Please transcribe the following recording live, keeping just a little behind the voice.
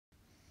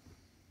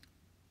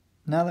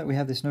now that we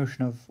have this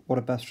notion of what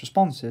a best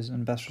response is,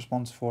 and best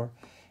response for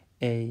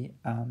a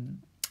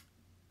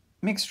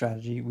mixed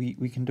strategy,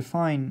 we can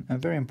define a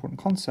very important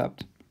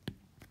concept,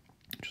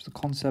 which is the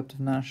concept of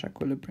Nash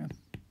equilibrium.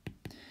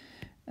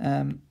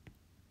 And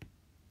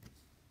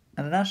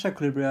a Nash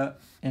equilibrium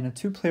in a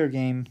two-player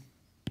game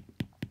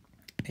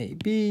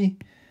AB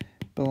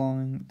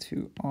belonging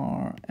to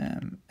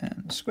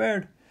Rmn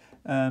squared,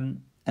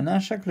 a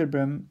Nash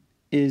equilibrium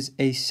is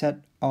a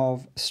set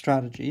of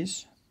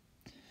strategies.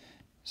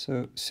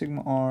 So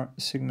sigma R,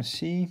 sigma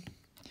C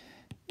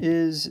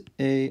is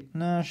a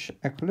Nash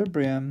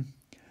equilibrium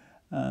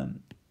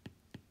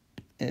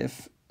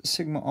if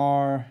sigma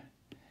R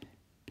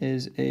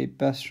is a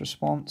best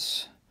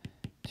response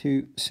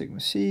to sigma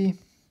C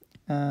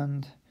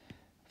and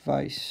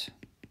vice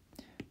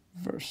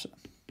versa.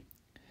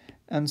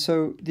 And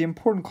so the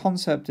important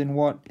concept in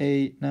what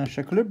a Nash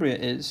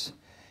equilibrium is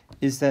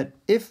that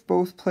if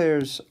both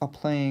players are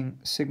playing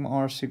sigma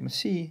R, sigma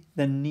C,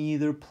 then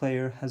neither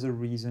player has a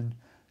reason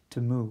to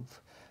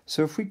move.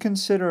 So if we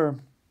consider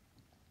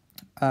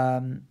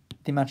the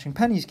matching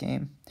pennies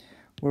game,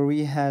 where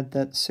we had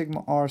that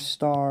sigma R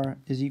star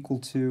is equal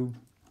to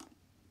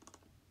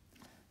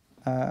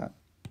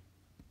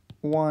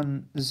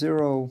 1,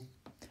 0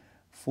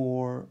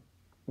 for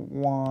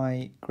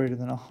y greater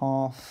than a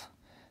half,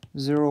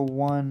 0,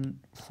 1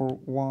 for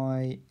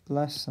y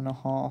less than a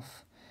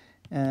half,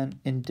 and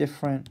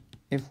indifferent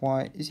if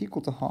y is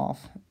equal to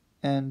half.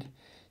 And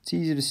it's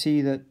easy to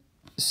see that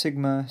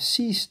sigma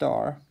C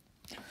star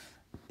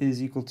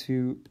is equal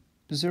to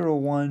 0,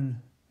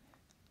 1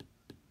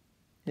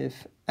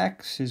 if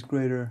x is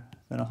greater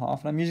than a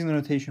half. And I'm using the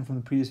notation from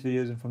the previous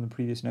videos and from the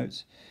previous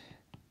notes.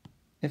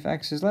 If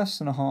x is less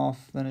than a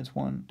half, then it's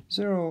 1,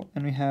 0,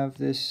 and we have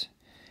this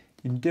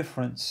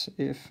indifference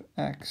if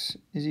x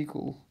is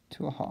equal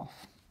to a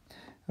half.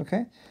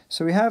 Okay,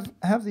 so we have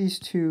these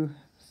two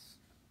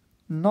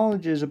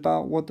knowledges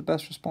about what the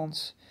best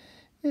response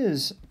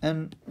is,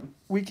 and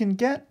we can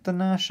get the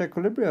Nash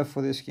equilibria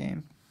for this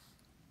game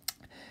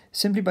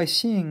simply by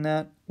seeing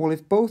that, well,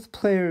 if both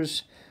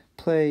players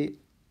play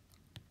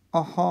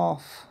a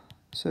half,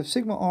 so if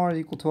sigma R is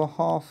equal to a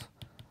half,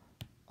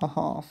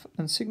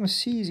 and sigma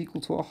C is equal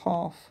to a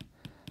half,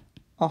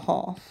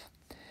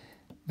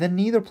 then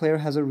neither player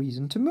has a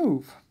reason to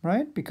move,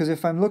 right? Because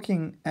if I'm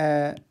looking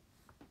at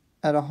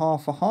a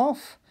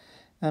half,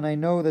 and I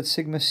know that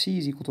sigma C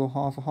is equal to a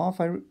half,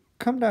 I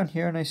come down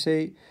here and I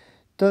say,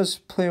 does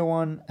player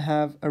 1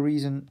 have a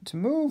reason to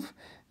move?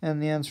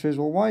 And the answer is,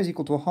 well, y is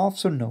equal to a half,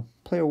 so no.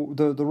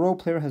 The row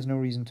player has no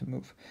reason to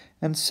move.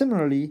 And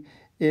similarly,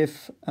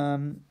 if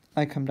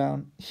I come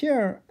down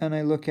here and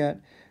I look at,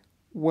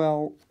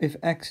 well, if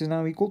x is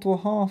now equal to a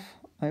half,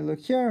 I look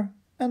here,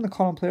 and the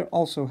column player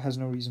also has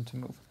no reason to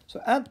move.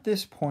 So at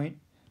this point,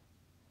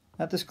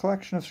 at this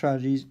collection of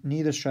strategies,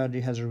 neither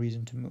strategy has a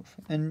reason to move.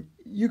 And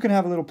you can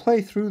have a little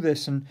play through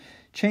this and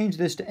change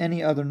this to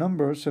any other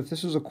number. So if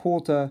this was a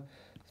quarter,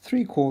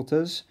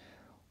 3/4,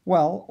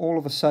 well, all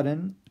of a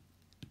sudden,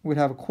 we'd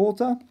have a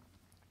quarter.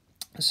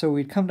 So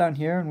we'd come down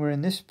here, and we're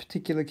in this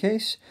particular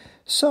case.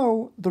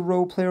 So the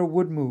row player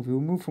would move. It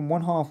would move from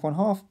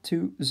 1/2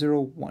 to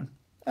 0, 1.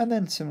 And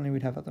then similarly,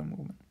 we'd have other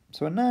movement.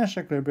 So a Nash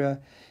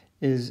equilibria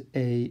is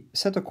a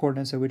set of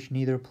coordinates at which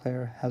neither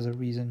player has a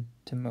reason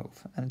to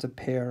move, and it's a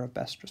pair of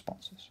best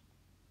responses.